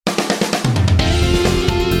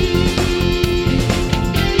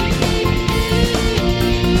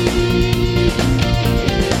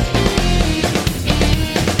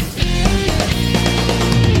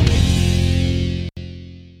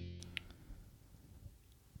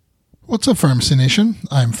What's up, Pharmacy Nation?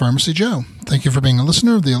 I'm Pharmacy Joe. Thank you for being a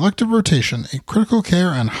listener of the Elective Rotation, a critical care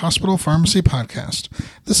and hospital pharmacy podcast.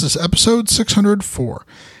 This is episode 604.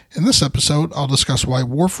 In this episode, I'll discuss why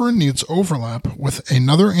warfarin needs overlap with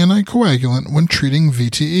another anticoagulant when treating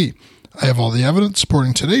VTE. I have all the evidence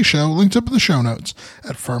supporting today's show linked up in the show notes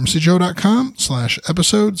at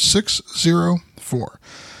pharmacyjoe.com/episode 604.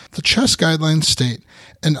 The CHEST guidelines state,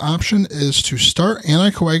 an option is to start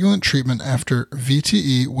anticoagulant treatment after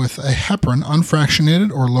VTE with a heparin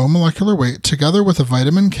unfractionated or low molecular weight together with a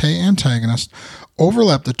vitamin K antagonist,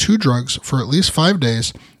 overlap the two drugs for at least 5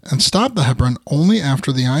 days, and stop the heparin only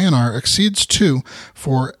after the INR exceeds 2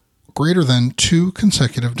 for greater than 2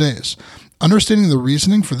 consecutive days. Understanding the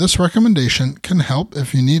reasoning for this recommendation can help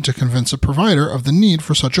if you need to convince a provider of the need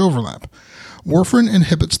for such overlap. Warfarin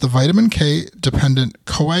inhibits the vitamin K-dependent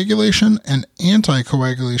coagulation and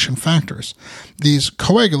anticoagulation factors. These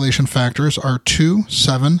coagulation factors are 2,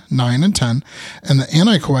 7, 9, and 10, and the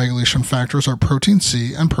anticoagulation factors are protein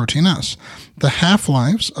C and protein S. The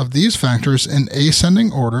half-lives of these factors in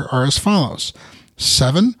ascending order are as follows.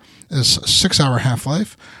 7 is a 6-hour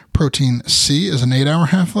half-life, protein C is an 8-hour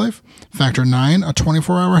half-life, factor 9 a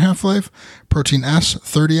 24-hour half-life, protein S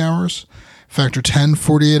 30 hours, factor 10,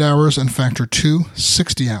 48 hours, and factor 2,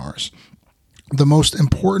 60 hours. The most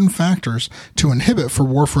important factors to inhibit for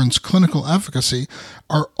warfarin's clinical efficacy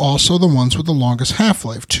are also the ones with the longest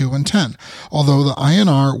half-life, 2 and 10, although the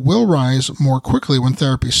INR will rise more quickly when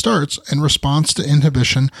therapy starts in response to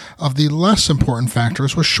inhibition of the less important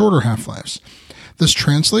factors with shorter half-lives. This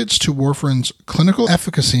translates to warfarin's clinical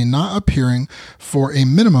efficacy not appearing for a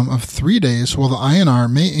minimum of 3 days, while the INR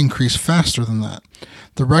may increase faster than that.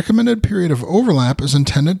 The recommended period of overlap is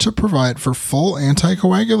intended to provide for full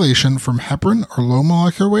anticoagulation from heparin or low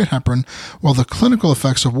molecular weight heparin while the clinical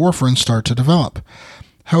effects of warfarin start to develop.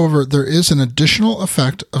 However, there is an additional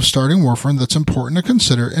effect of starting warfarin that's important to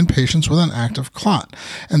consider in patients with an active clot,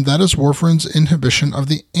 and that is warfarin's inhibition of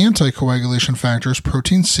the anticoagulation factors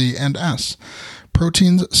protein C and S.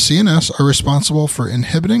 Proteins C and S are responsible for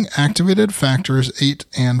inhibiting activated factors 8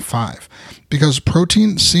 and 5. Because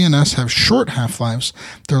protein C and S have short half-lives,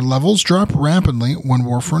 their levels drop rapidly when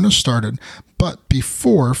warfarin is started, but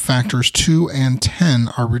before factors 2 and 10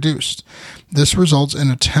 are reduced. This results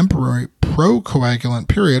in a temporary procoagulant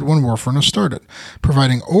period when warfarin is started.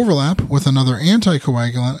 Providing overlap with another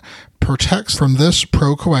anticoagulant protects from this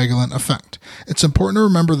procoagulant effect. It's important to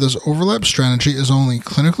remember this overlap strategy is only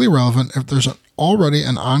clinically relevant if there's already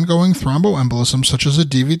an ongoing thromboembolism such as a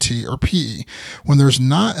DVT or PE. When there's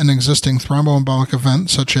not an existing thromboembolic event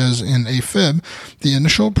such as in AFib, the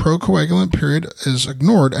initial procoagulant period is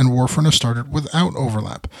ignored and warfarin is started without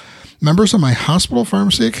overlap. Members of my Hospital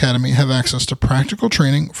Pharmacy Academy have access to practical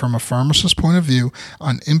training from a pharmacist's point of view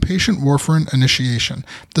on inpatient warfarin initiation.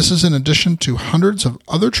 This is in addition to hundreds of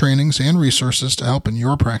other trainings and resources to help in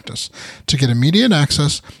your practice. To get immediate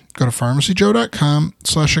access, go to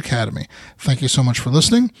pharmacyjoe.com/academy. Thank you so much for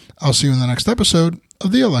listening. I'll see you in the next episode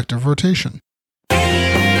of the Elective Rotation.